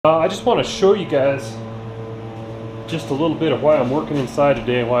I just want to show you guys just a little bit of why I'm working inside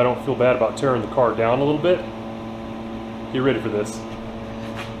today and why I don't feel bad about tearing the car down a little bit. Get ready for this.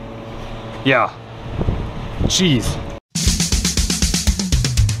 Yeah. Jeez.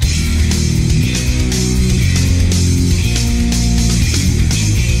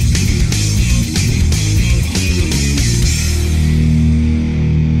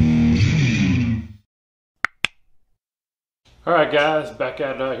 Alright guys, back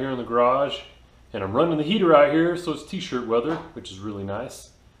at it out here in the garage, and I'm running the heater out here so it's t-shirt weather, which is really nice.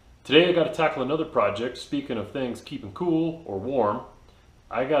 Today I got to tackle another project. Speaking of things keeping cool or warm,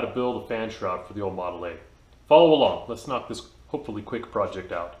 I got to build a fan shroud for the old Model A. Follow along, let's knock this hopefully quick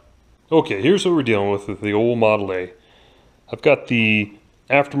project out. Okay, here's what we're dealing with the old Model A. I've got the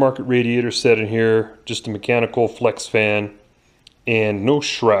aftermarket radiator set in here, just a mechanical flex fan, and no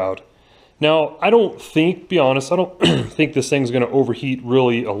shroud. Now, I don't think, be honest, I don't think this thing's going to overheat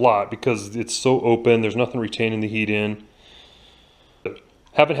really a lot because it's so open, there's nothing retaining the heat in.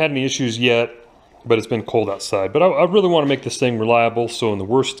 Haven't had any issues yet, but it's been cold outside. But I really want to make this thing reliable, so in the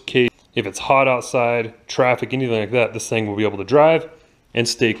worst case, if it's hot outside, traffic, anything like that, this thing will be able to drive and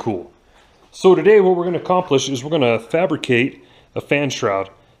stay cool. So today what we're going to accomplish is we're going to fabricate a fan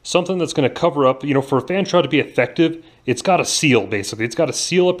shroud. Something that's going to cover up, you know, for a fan shroud to be effective, it's got to seal basically. It's got to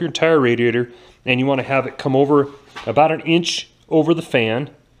seal up your entire radiator, and you want to have it come over about an inch over the fan,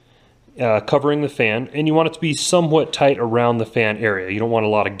 covering the fan, and you want it to be somewhat tight around the fan area. You don't want a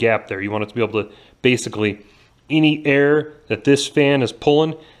lot of gap there. You want it to be able to basically, any air that this fan is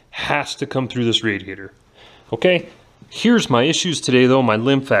pulling has to come through this radiator. Okay, here's my issues today though, my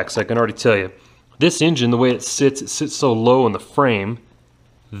limb facts, I can already tell you. This engine, the way it sits so low in the frame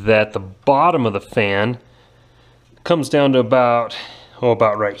that the bottom of the fan comes down to about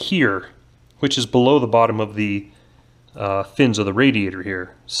right here, which is below the bottom of the fins of the radiator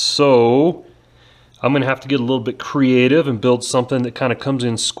here. So I'm gonna have to get a little bit creative and build something that kind of comes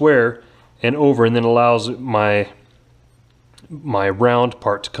in square and over, and then allows my round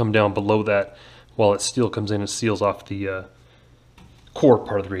part to come down below that while it still comes in and seals off the core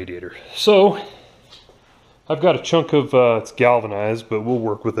part of the radiator. So I've got a chunk of, it's galvanized, but we'll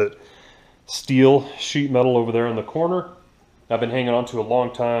work with it. Steel sheet metal over there in the corner. I've been hanging on to a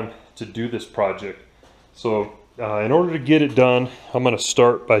long time to do this project. So in order to get it done, I'm going to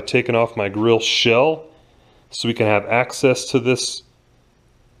start by taking off my grill shell so we can have access to this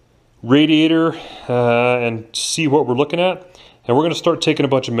radiator and see what we're looking at. And we're going to start taking a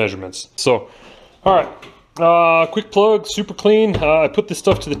bunch of measurements. So, all right, quick plug, super clean. I put this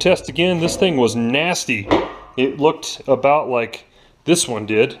stuff to the test again. This thing was nasty. It looked about like this one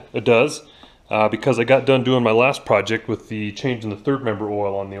did. It does. Because I got done doing my last project with the changing the third member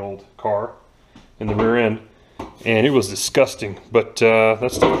oil on the old car in the rear end, and it was disgusting. But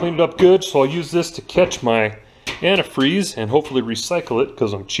that stuff cleaned it up good, so I'll use this to catch my antifreeze and hopefully recycle it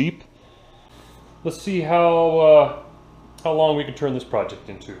because I'm cheap. Let's see how long we can turn this project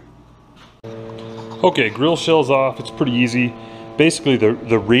into. Okay, grill shell's off. It's pretty easy. Basically,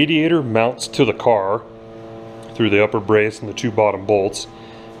 the radiator mounts to the car through the upper brace and the two bottom bolts.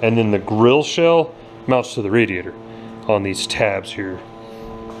 And then the grill shell mounts to the radiator on these tabs here,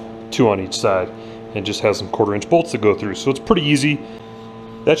 2 on each side, and just has some 1/4-inch bolts that go through. So it's pretty easy.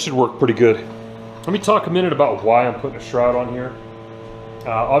 That should work pretty good. Let me talk a minute about why I'm putting a shroud on here.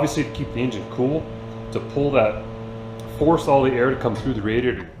 Obviously to keep the engine cool, to pull that, force all the air to come through the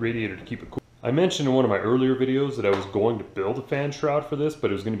radiator to keep it cool. I mentioned in one of my earlier videos that I was going to build a fan shroud for this,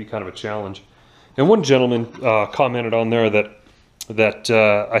 but it was going to be kind of a challenge. And one gentleman commented on there that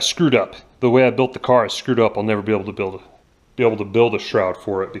I screwed up. The way I built the car, I screwed up. I'll never be able to build a shroud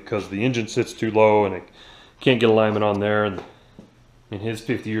for it because the engine sits too low and it can't get alignment on there. And in his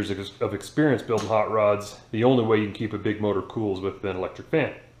 50 years of experience building hot rods, the only way you can keep a big motor cool is with an electric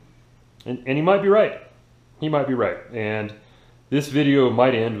fan. And he might be right. He might be right. And this video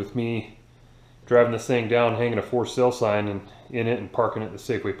might end with me driving this thing down, hanging a for sale sign in it and parking it in the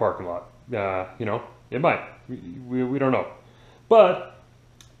Safeway parking lot. You know, it might. We don't know. But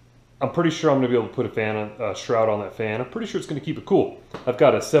I'm pretty sure I'm going to be able to put a shroud on that fan. I'm pretty sure it's going to keep it cool. I've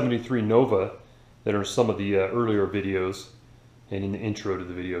got a 73 Nova that are some of the earlier videos and in the intro to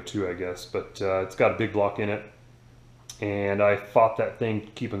the video too, I guess. But it's got a big block in it. And I fought that thing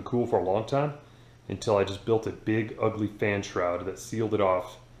keeping cool for a long time until I just built a big, ugly fan shroud that sealed it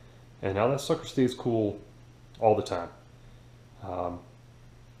off. And now that sucker stays cool all the time.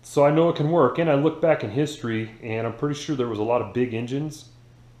 So I know it can work, and I look back in history and I'm pretty sure there was a lot of big engines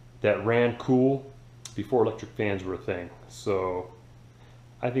that ran cool before electric fans were a thing. So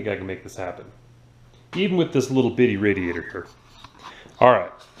I think I can make this happen. Even with this little bitty radiator here.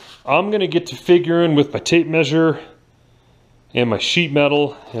 Alright, I'm gonna get to figuring with my tape measure and my sheet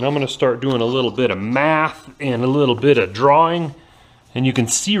metal, and I'm gonna start doing a little bit of math and a little bit of drawing. And you can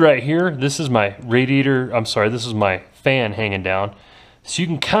see right here, this is my radiator, this is my fan hanging down. So you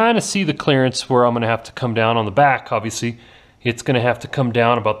can kind of see the clearance where I'm gonna have to come down on the back. Obviously, it's gonna have to come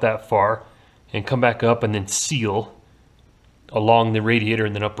down about that far and come back up and then seal along the radiator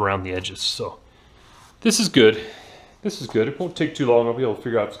and then up around the edges. So this is good. This is good. It won't take too long. I'll be able to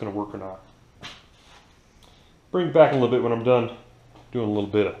figure out if it's gonna work or not. Bring it back a little bit when I'm done doing a little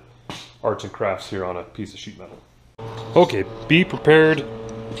bit of arts and crafts here on a piece of sheet metal. Okay, be prepared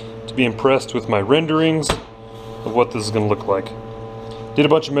to be impressed with my renderings of what this is going to look like. Did a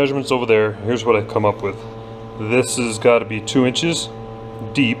bunch of measurements over there. Here's what I've come up with. This has got to be 2 inches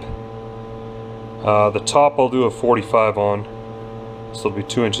deep. The top I'll do a 45 on, so it'll be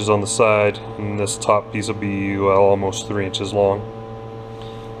 2 inches on the side, and this top piece will be, well, almost 3 inches long.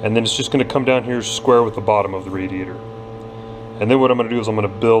 And then it's just going to come down here square with the bottom of the radiator. And then what I'm going to do is I'm going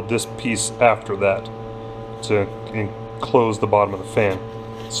to build this piece after that to enclose the bottom of the fan.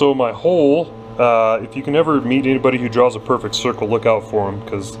 So my hole, if you can ever meet anybody who draws a perfect circle, look out for them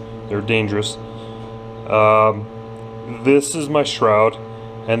because they're dangerous. This is my shroud,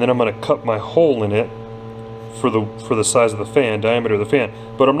 and then I'm going to cut my hole in it for the size of the fan, diameter of the fan.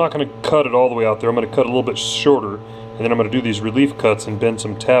 But I'm not going to cut it all the way out there. I'm going to cut a little bit shorter, and then I'm going to do these relief cuts and bend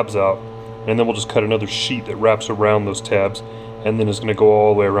some tabs out, and then we'll just cut another sheet that wraps around those tabs, and then it's going to go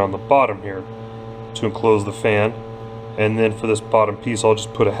all the way around the bottom here to enclose the fan. And then for this bottom piece, I'll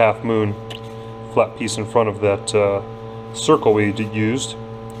just put a half moon flat piece in front of that circle we used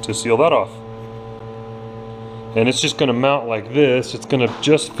to seal that off. And it's just going to mount like this. It's going to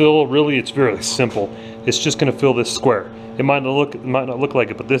just fill, really it's very simple. It's just going to fill this square. It might not look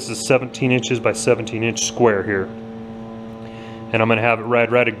like it, but this is 17 inches by 17 inch square here. And I'm going to have it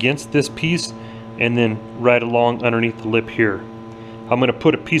right against this piece, and then right along underneath the lip here. I'm going to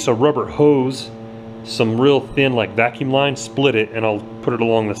put a piece of rubber hose, some real thin like vacuum line, split it, and I'll put it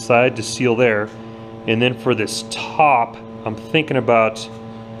along the side to seal there. And then for this top, I'm thinking about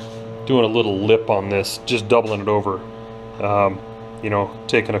doing a little lip on this, just doubling it over. You know,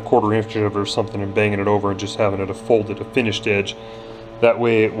 taking a 1/4 inch of it or something and banging it over and just having it a folded, a finished edge. That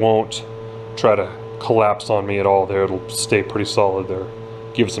way it won't try to collapse on me at all there. It'll stay pretty solid there.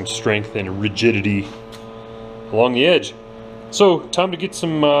 Give some strength and rigidity along the edge. So, time to get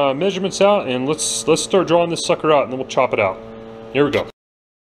some measurements out, and let's start drawing this sucker out, and then we'll chop it out. Here we go.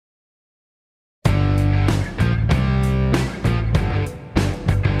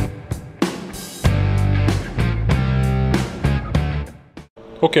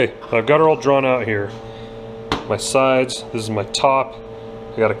 Okay, I've got her all drawn out here. My sides, this is my top.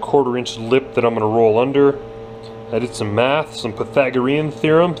 I got a 1/4 inch lip that I'm going to roll under. I did some math, some Pythagorean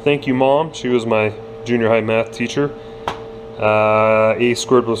theorem. Thank you, Mom. She was my junior high math teacher. A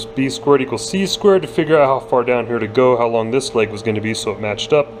squared plus b squared equals c squared to figure out how far down here to go, how long this leg was going to be so it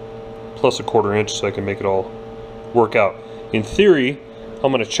matched up, plus a 1/4 inch so I can make it all work out. In theory,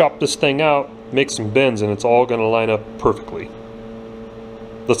 I'm going to chop this thing out, make some bends, and it's all going to line up perfectly.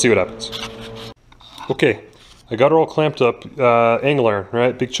 Let's see what happens. Okay, I got her all clamped up. Angle iron,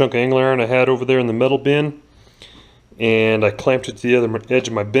 right? Big chunk of angle iron I had over there in the metal bin, and I clamped it to the other edge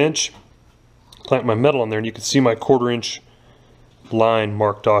of my bench. Clamped my metal on there, and you can see my 1/4 inch line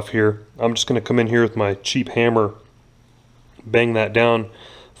marked off here. I'm just going to come in here with my cheap hammer, bang that down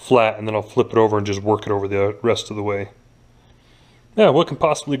flat, and then I'll flip it over and just work it over the rest of the way. Yeah, what can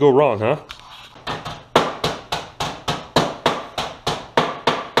possibly go wrong, huh?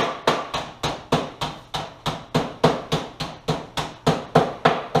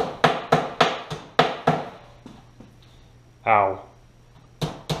 Ow.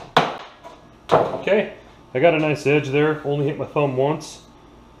 Okay, I got a nice edge there, only hit my thumb once.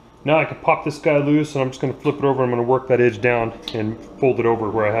 Now I can pop this guy loose, and I'm just going to flip it over. I'm going to work that edge down and fold it over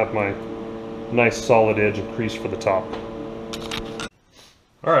where I have my nice solid edge and crease for the top.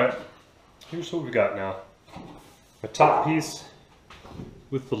 Alright, here's what we got now. My top piece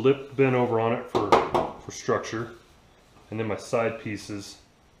with the lip bent over on it for structure, and then my side pieces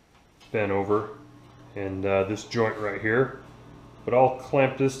bent over, and this joint right here. But I'll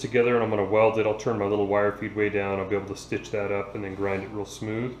clamp this together and I'm going to weld it. I'll turn my little wire feed way down. I'll be able to stitch that up and then grind it real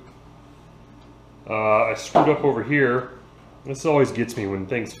smooth. I screwed up over here. This always gets me when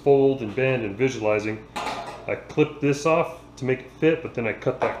things fold and bend and visualizing. I clipped this off to make it fit, but then I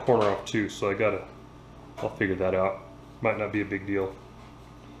cut that corner off too, so I'll figure that out. Might not be a big deal.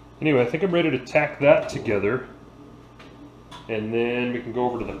 Anyway, I think I'm ready to tack that together, and then we can go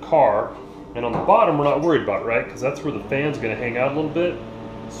over to the car. And on the bottom we're not worried about, right? Because that's where the fan's going to hang out a little bit.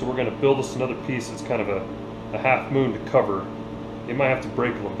 So we're going to build us another piece that's kind of a half moon to cover. It might have to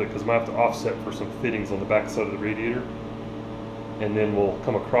break a little bit because I might have to offset for some fittings on the back side of the radiator. And then we'll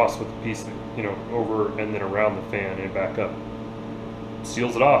come across with a piece that, you know, over and then around the fan and back up.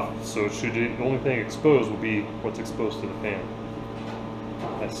 Seals it off, so the only thing exposed will be what's exposed to the fan.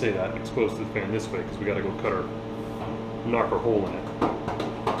 I say that, exposed to the fan this way because we got to go knock our hole in it.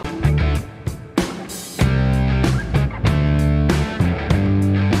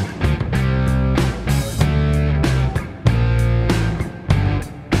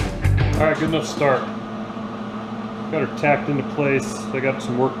 Alright, good enough start. Got her tacked into place. I got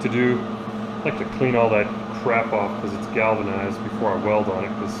some work to do. I like to clean all that crap off because it's galvanized before I weld on it,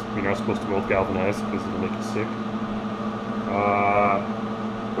 because you're not supposed to weld galvanized because it'll make you sick.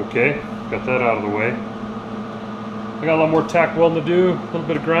 Okay, got that out of the way. I got a lot more tack welding to do, a little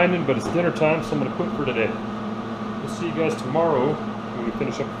bit of grinding, but it's dinner time, so I'm going to quit for today. We'll see you guys tomorrow when we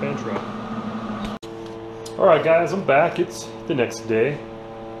finish up the fan shroud. Alright guys, I'm back. It's the next day.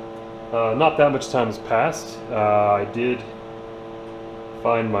 Not that much time has passed. I did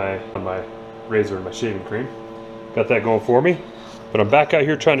find my razor and my shaving cream. Got that going for me. But I'm back out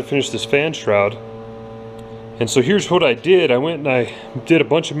here trying to finish this fan shroud. And so here's what I did. I went and I did a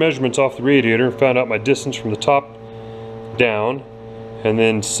bunch of measurements off the radiator and found out my distance from the top down and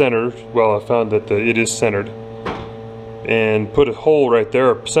then centered. Well, I found that it is centered. And put a hole right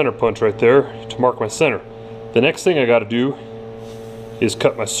there, a center punch right there to mark my center. The next thing I got to do is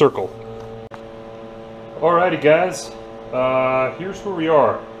cut my circle. Alrighty guys, here's where we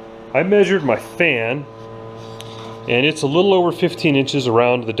are. I measured my fan and it's a little over 15 inches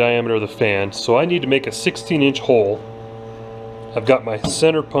around the diameter of the fan, so I need to make a 16-inch hole. I've got my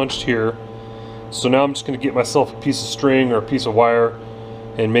center punched here, so now I'm just going to get myself a piece of string or a piece of wire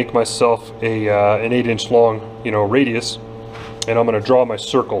and make myself an 8-inch long, you know, radius, and I'm going to draw my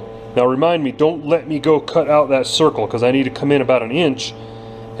circle. Now remind me, don't let me go cut out that circle because I need to come in about an inch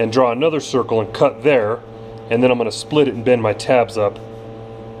and draw another circle and cut there, and then I'm going to split it and bend my tabs up,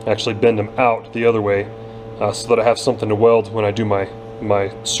 actually bend them out the other way, so that I have something to weld when I do my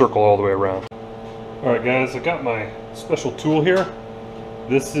circle all the way around. Alright guys, I got my special tool here.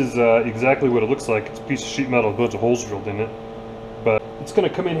 This is exactly what it looks like. It's a piece of sheet metal with a bunch of holes drilled in it, but it's going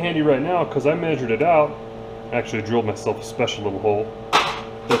to come in handy right now because I measured it out. Actually drilled myself a special little hole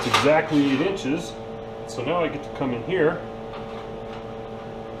that's exactly 8 inches. So now I get to come in here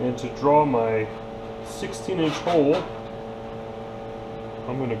and to draw my 16-inch hole,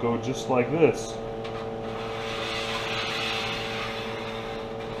 I'm going to go just like this.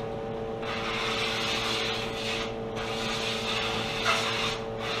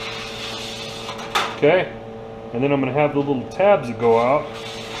 Okay, and then I'm going to have the little tabs that go out,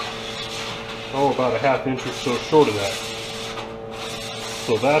 about a ½ inch or so short of that.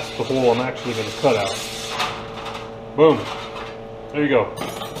 So that's the hole I'm actually going to cut out. Boom. There you go.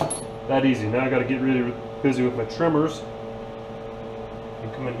 That easy. Now I got to get really busy with my trimmers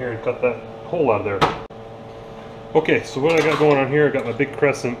and come in here and cut that hole out of there. Okay, so what I got going on here, I got my big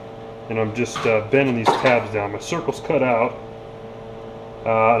crescent and I'm just bending these tabs down. My circle's cut out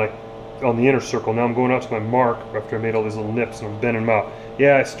on the inner circle. Now I'm going out to my mark after I made all these little nips and I'm bending them out.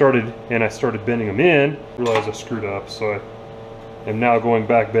 Yeah, I started bending them in, realized I screwed up, so I am now going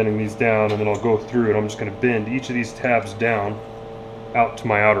back bending these down, and then I'll go through it. I'm just going to bend each of these tabs down out to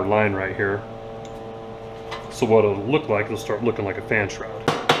my outer line right here. So what it'll look like, it'll start looking like a fan shroud.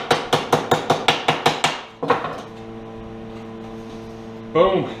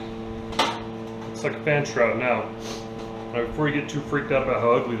 Boom! Looks like a fan shroud now. Now before you get too freaked out about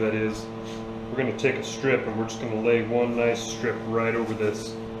how ugly that is, we're going to take a strip and we're just going to lay one nice strip right over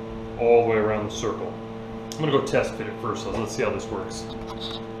this all the way around the circle. I'm going to go test fit it first, so let's see how this works.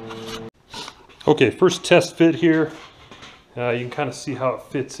 Okay, first test fit here. You can kind of see how it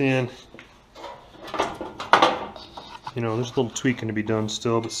fits in. You know, there's a little tweaking to be done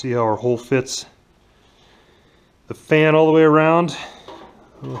still, but see how our hole fits. The fan all the way around.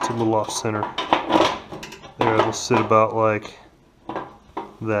 Oh, it's a little off center. There, it'll sit about like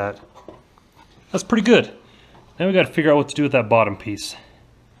that. That's pretty good. Now we got to figure out what to do with that bottom piece.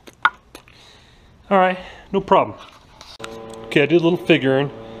 Alright, no problem. Okay, I did a little figuring.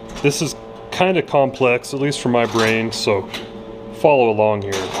 This is kind of complex, at least for my brain, so follow along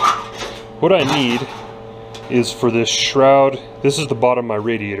here. What I need is for this shroud, this is the bottom of my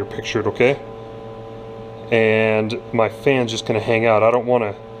radiator pictured, okay? And my fan's just going to hang out. I don't want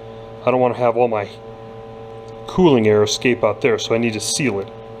to have all my cooling air escape out there, so I need to seal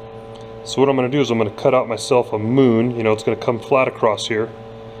it. So what I'm going to do is I'm going to cut out myself a moon. You know, it's going to come flat across here,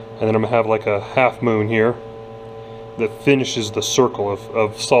 and then I'm going to have like a half moon here. that finishes the circle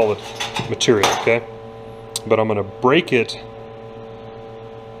of solid material, okay? But I'm gonna break it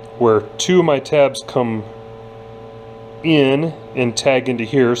where two of my tabs come in and tag into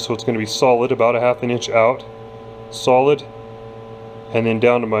here, so it's gonna be solid, about a 1/2 inch out, solid, and then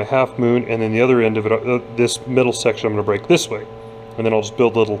down to my half moon, and then the other end of it, this middle section I'm gonna break this way. And then I'll just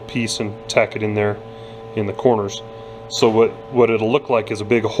build a little piece and tack it in there in the corners. So what it'll look like is a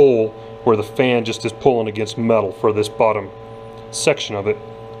big hole where the fan just is pulling against metal for this bottom section of it,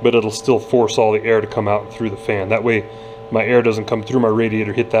 but it'll still force all the air to come out through the fan. That way my air doesn't come through my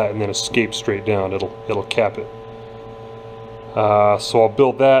radiator, hit that, and then escape straight down. It'll cap it. So I'll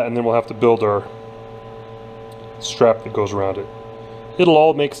build that, and then we'll have to build our strap that goes around it. It'll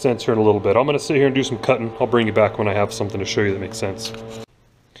all make sense here in a little bit. I'm going to sit here and do some cutting. I'll bring you back when I have something to show you that makes sense.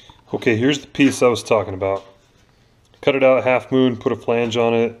 Okay, here's the piece I was talking about. Cut it out half moon, put a flange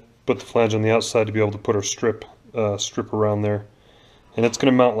on it, put the flange on the outside to be able to put our strip around there. And it's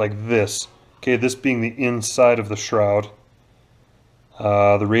going to mount like this. Okay, this being the inside of the shroud.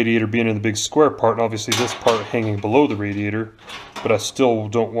 The radiator being in the big square part, and obviously this part hanging below the radiator, but I still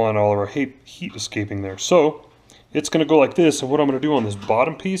don't want all of our heat escaping there. So it's going to go like this, and what I'm going to do on this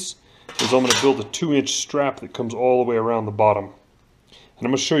bottom piece is I'm going to build a 2-inch strap that comes all the way around the bottom. And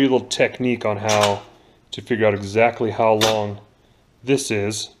I'm going to show you a little technique on how to figure out exactly how long this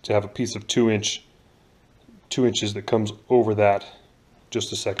is to have a piece of 2 inches that comes over that.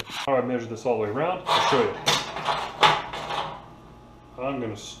 Just a second. All right, measure this all the way around. I'll show you. I'm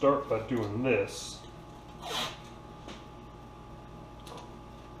going to start by doing this.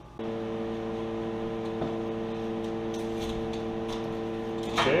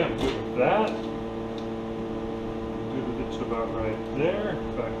 Okay, I'm good with that. Good with it to about right there.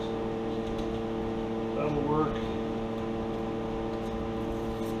 In fact, that'll work.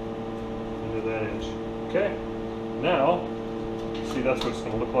 Into that inch. Okay, now, see, that's what it's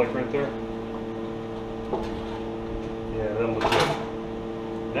going to look like right there. Yeah, that'll look good.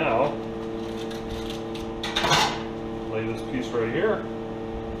 Now, lay this piece right here,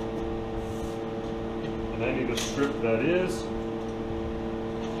 and I need a strip that is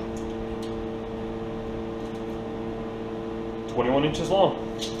 21 inches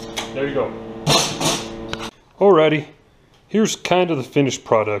long. There you go. Alrighty, here's kind of the finished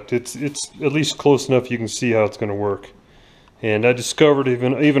product. It's at least close enough you can see how it's going to work. And I discovered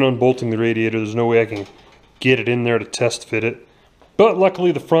even unbolting the radiator, there's no way I can get it in there to test fit it. But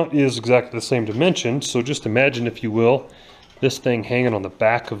luckily the front is exactly the same dimension, so just imagine, if you will, this thing hanging on the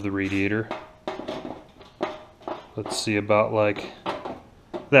back of the radiator. Let's see, about like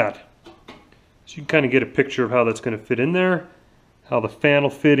that. So you can kind of get a picture of how that's going to fit in there, how the fan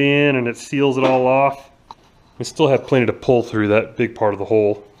will fit in, and it seals it all off. We still have plenty to pull through that big part of the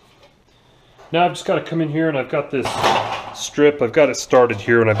hole. Now I've just got to come in here, and I've got this strip. I've got it started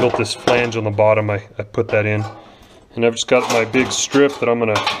here, and I built this flange on the bottom. I put that in. And I've just got my big strip that I'm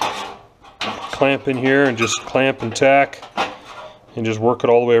going to clamp in here, and just clamp and tack and just work it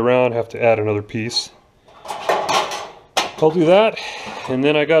all the way around. Have to add another piece. I'll do that, and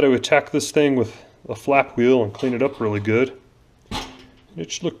then I got to attack this thing with a flap wheel and clean it up really good.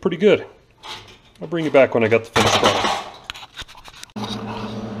 It should look pretty good. I'll bring you back when I got the finished product.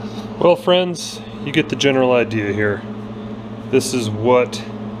 Well, friends, you get the general idea here. This is what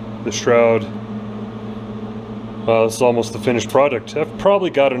the Shroud, this is almost the finished product. I've probably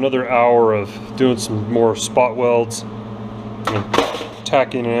got another hour of doing some more spot welds and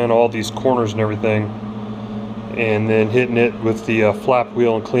tacking in all these corners and everything, and then hitting it with the flap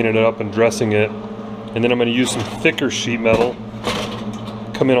wheel and cleaning it up and dressing it. And then I'm going to use some thicker sheet metal,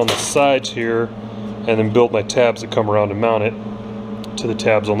 come in on the sides here, and then build my tabs that come around to mount it to the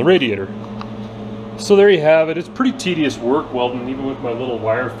tabs on the radiator. So there you have it. It's pretty tedious work welding, even with my little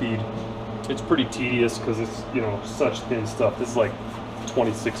wire feed. It's pretty tedious because it's, you know, such thin stuff. This is like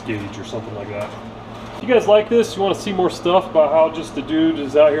 26 gauge or something like that. If you guys like this, you want to see more stuff about how just a dude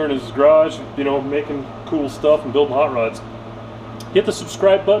is out here in his garage, you know, making cool stuff and building hot rods, hit the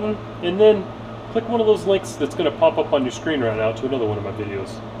subscribe button, and then click one of those links that's going to pop up on your screen right now to another one of my videos.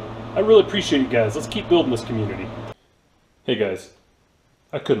 I really appreciate you guys. Let's keep building this community. Hey guys,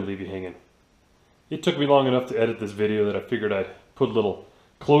 I couldn't leave you hanging. It took me long enough to edit this video that I figured I'd put a little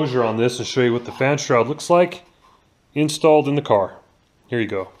closure on this and show you what the fan shroud looks like installed in the car. Here you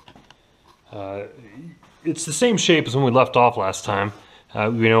go. It's the same shape as when we left off last time,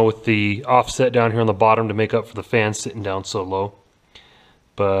 you know, with the offset down here on the bottom to make up for the fan sitting down so low.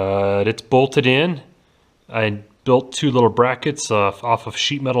 But it's bolted in. I built two little brackets off of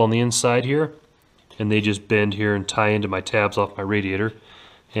sheet metal on the inside here, and they just bend here and tie into my tabs off my radiator.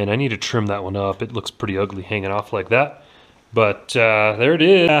 And I need to trim that one up. It looks pretty ugly hanging off like that. But there it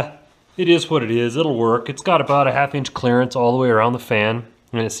is. It is what it is. It'll work. It's got about a 1/2 inch clearance all the way around the fan,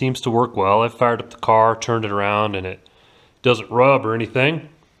 and it seems to work well. I've fired up the car, turned it around, and it doesn't rub or anything.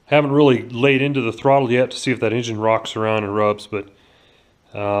 Haven't really laid into the throttle yet to see if that engine rocks around and rubs, but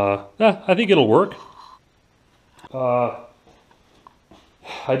I think it'll work. I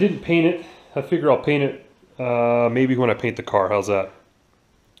didn't paint it. I figure I'll paint it maybe when I paint the car. How's that?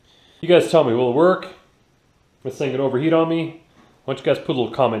 You guys tell me, will it work? This thing gonna overheat on me? Why don't you guys put a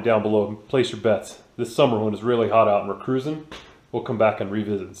little comment down below and place your bets. This summer when it's really hot out and we're cruising, we'll come back and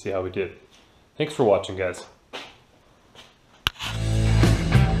revisit and see how we did. Thanks for watching, guys.